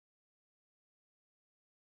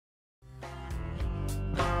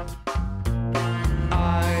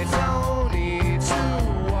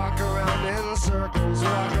circles,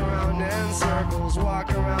 walk around in circles,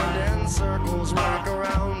 walk around in circles, walk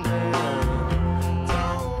around in.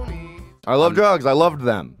 I love drugs. I loved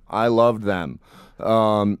them. I loved them.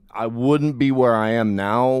 I wouldn't be where I am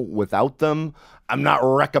now without them. I'm not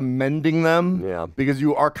recommending them because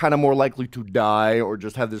you are kind of more likely to die or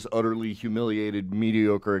just have this utterly humiliated,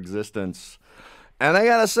 mediocre existence. And I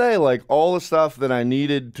gotta say, like, all the stuff that I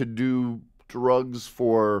needed to do drugs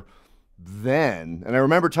for then, and I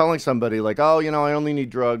remember telling somebody, like, oh, you know, I only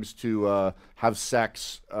need drugs to have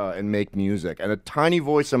sex and make music. And a tiny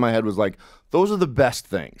voice in my head was like, those are the best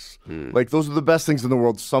things. Like, those are the best things in the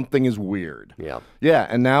world. Something is weird. Yeah,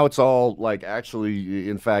 and now it's all, like, actually,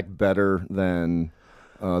 in fact, better than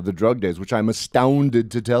the drug days, which I'm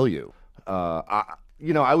astounded to tell you.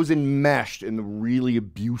 I was enmeshed in the really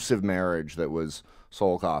abusive marriage that was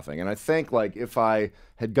soul coughing. And I think, like, if I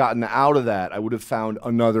had gotten out of that, I would have found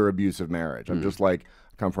another abusive marriage. I'm just, like,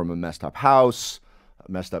 I come from a messed up house,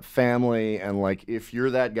 a messed up family, and, like, if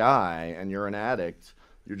you're that guy and you're an addict,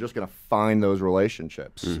 you're just going to find those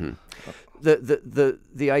relationships. The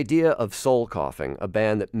idea of soul coughing, a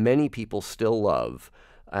band that many people still love,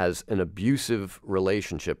 as an abusive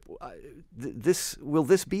relationship, will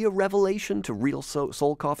this be a revelation to real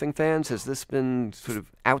soul coughing fans? Has this been sort of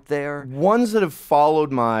out there? Ones that have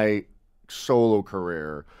followed my solo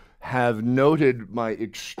career have noted my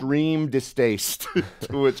extreme distaste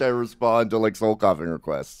to which I respond to, like, soul coughing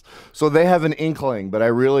requests. So they have an inkling, but I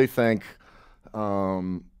really think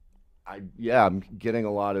I'm getting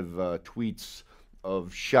a lot of tweets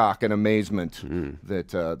of shock and amazement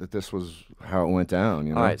that this was how it went down.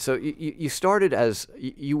 You know? All right, so you started as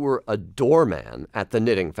you were a doorman at the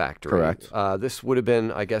Knitting Factory. Correct. This would have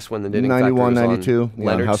been, I guess, when the Knitting Factory 91, was 92, on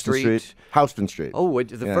Leonard Houston Street. Houston Street. Oh,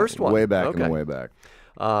 the first one. Way back okay. in the way back.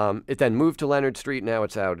 It then moved to Leonard Street. Now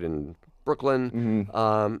it's out in Brooklyn.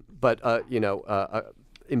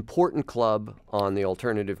 Important club on the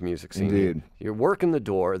alternative music scene. Indeed. You're working the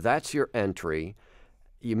door. That's your entry.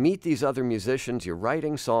 You meet these other musicians. You're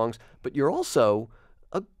writing songs, but you're also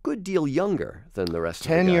a good deal younger than the rest of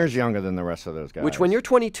the guys. 10 years younger than the rest of those guys. Which, when you're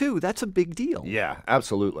 22, that's a big deal. Yeah,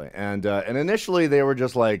 absolutely. And initially they were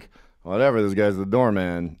just like, whatever, this guy's the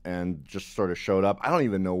doorman, and just sort of showed up. I don't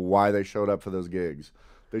even know why they showed up for those gigs.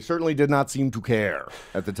 They certainly did not seem to care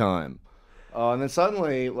at the time. And then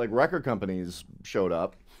suddenly, like, record companies showed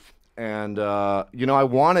up. And, I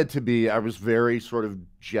was very sort of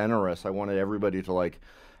generous. I wanted everybody to, like,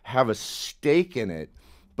 have a stake in it.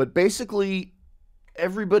 But basically,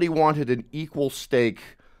 everybody wanted an equal stake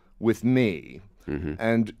with me.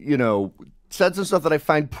 And, said some stuff that I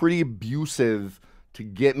find pretty abusive to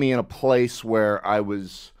get me in a place where I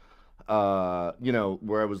was,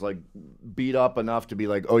 where I was, like, beat up enough to be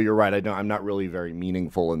like, oh, you're right, I'm not really very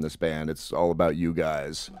meaningful in this band. It's all about you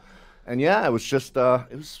guys. And yeah, it was just,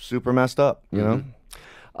 it was super messed up, you know?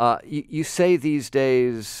 You say these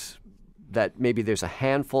days that maybe there's a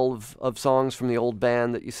handful of songs from the old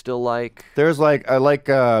band that you still like. There's, like, I like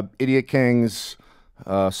Idiot King's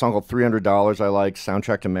song called $300 I like,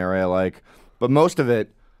 Soundcheck to Mary I like. But most of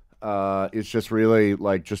it is just really,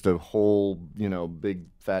 like, just a whole, big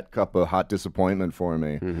fat cup of hot disappointment for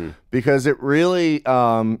me. Because it really, it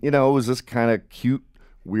was this kind of cute,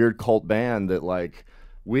 weird cult band that, like,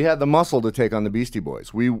 we had the muscle to take on the Beastie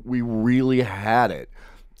Boys. We really had it.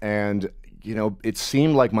 And, it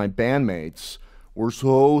seemed like my bandmates were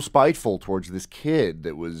so spiteful towards this kid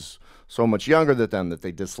that was so much younger than them, that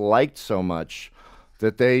they disliked so much,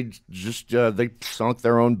 that they just, they sunk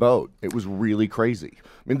their own boat. It was really crazy.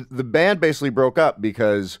 I mean, the band basically broke up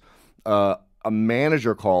because a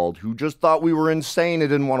manager called who just thought we were insane and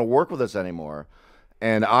didn't want to work with us anymore.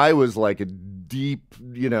 And I was like a deep,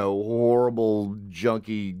 horrible,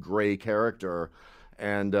 junky, gray character.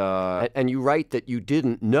 And you write that you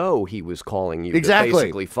didn't know he was calling you exactly. to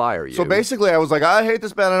basically fire you. So basically I was like, I hate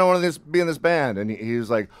this band. I don't want to be in this band. And he was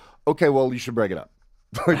like, okay, well, you should break it up.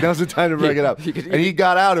 Like, now's the time to break it up. And he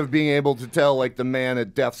got out of being able to tell, like, the man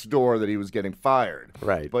at death's door that he was getting fired.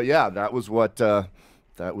 Right. But yeah, that was what,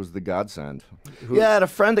 that was the godsend. Yeah, I had a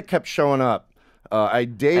friend that kept showing up. I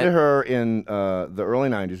dated her in the early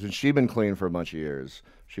 90s, and she'd been clean for a bunch of years.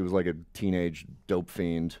 She was like a teenage dope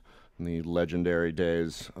fiend in the legendary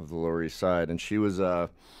days of the Lower East Side. And she was,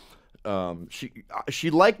 she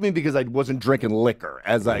liked me because I wasn't drinking liquor,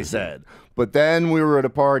 as I said. But then we were at a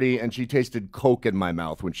party, and she tasted Coke in my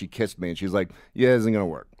mouth when she kissed me. And she's like, yeah, it isn't going to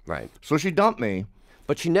work. Right. So she dumped me.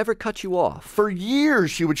 But she never cut you off. For years,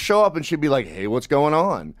 she would show up, and she'd be like, hey, what's going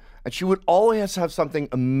on? and she would always have something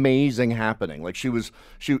amazing happening. Like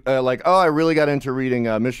like, oh, I really got into reading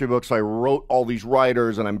mystery books. So I wrote all these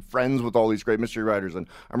writers, and I'm friends with all these great mystery writers, and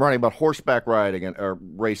I'm writing about horseback riding or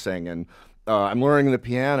racing, and I'm learning the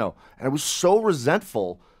piano. And I was so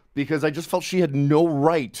resentful because I just felt she had no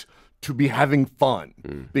right to be having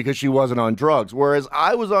fun because she wasn't on drugs. Whereas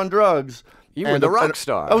I was on drugs. You were the rock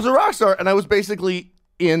star. I was a rock star, and I was basically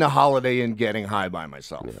in a Holiday Inn getting high by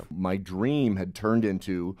myself. Yeah. My dream had turned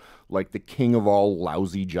into like the king of all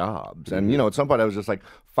lousy jobs. And, at some point I was just like,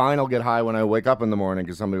 fine, I'll get high when I wake up in the morning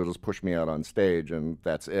because somebody will just push me out on stage, and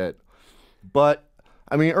that's it. But,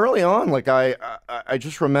 I mean, early on, like I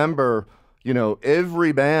just remember,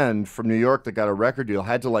 every band from New York that got a record deal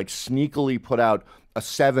had to like sneakily put out a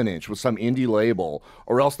 7-inch with some indie label,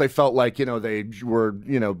 or else they felt like, they were,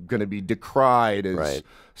 going to be decried as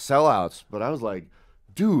sellouts. But I was like,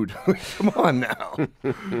 dude, come on now.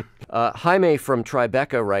 Jaime from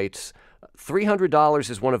Tribeca writes, $300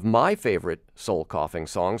 is one of my favorite soul coughing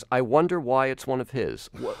songs. I wonder why it's one of his.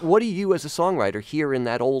 What do you as a songwriter hear in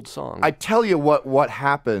that old song? I tell you what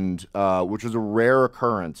happened, which was a rare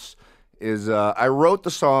occurrence, is I wrote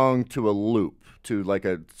the song to a loop, to like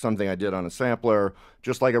something I did on a sampler,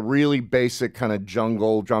 just like a really basic kind of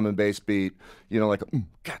jungle drum and bass beat, like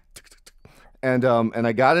and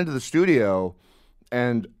I got into the studio,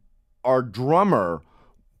 and our drummer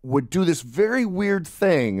would do this very weird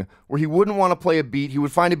thing where he wouldn't want to play a beat. He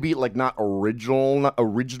would find a beat like not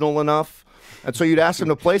original enough, and so you'd ask him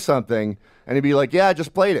to play something, and he'd be like, "Yeah, I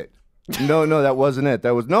just played it." No, that wasn't it.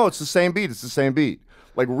 It's the same beat. It's the same beat.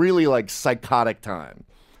 Like really like psychotic time.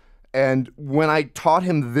 And when I taught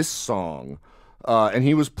him this song, and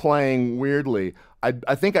he was playing weirdly,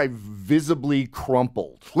 I think I visibly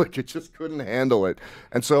crumpled. Like, it just couldn't handle it.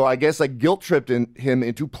 And so I guess I guilt-tripped him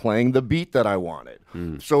into playing the beat that I wanted.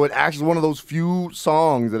 So it actually one of those few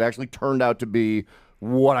songs that actually turned out to be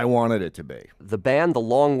what I wanted it to be. The band The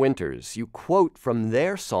Long Winters, you quote from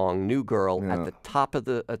their song New Girl at the top of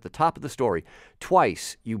the story.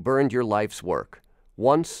 Twice you burned your life's work.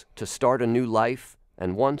 Once to start a new life,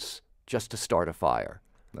 and once just to start a fire.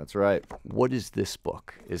 That's right. What is this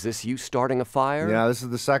book? Is this you starting a fire? Yeah, this is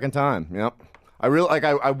the second time. Yep. I really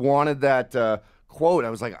I wanted that quote. I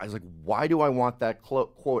was like, why do I want that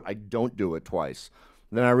quote? I don't do it twice.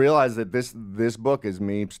 Then I realized that this book is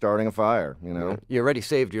me starting a fire. You already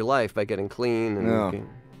saved your life by getting clean. And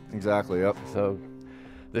exactly. Yep. So,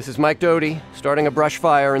 this is Mike Doughty starting a brush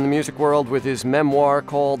fire in the music world with his memoir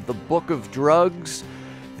called The Book of Drugs.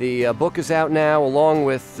 The book is out now, along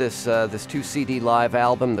with this 2-CD live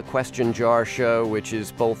album, The Question Jar Show, which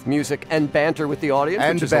is both music and banter with the audience,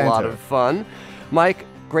 which is a lot of fun. Mike,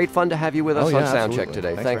 great fun to have you with us on Soundcheck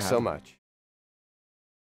today. Thanks so much.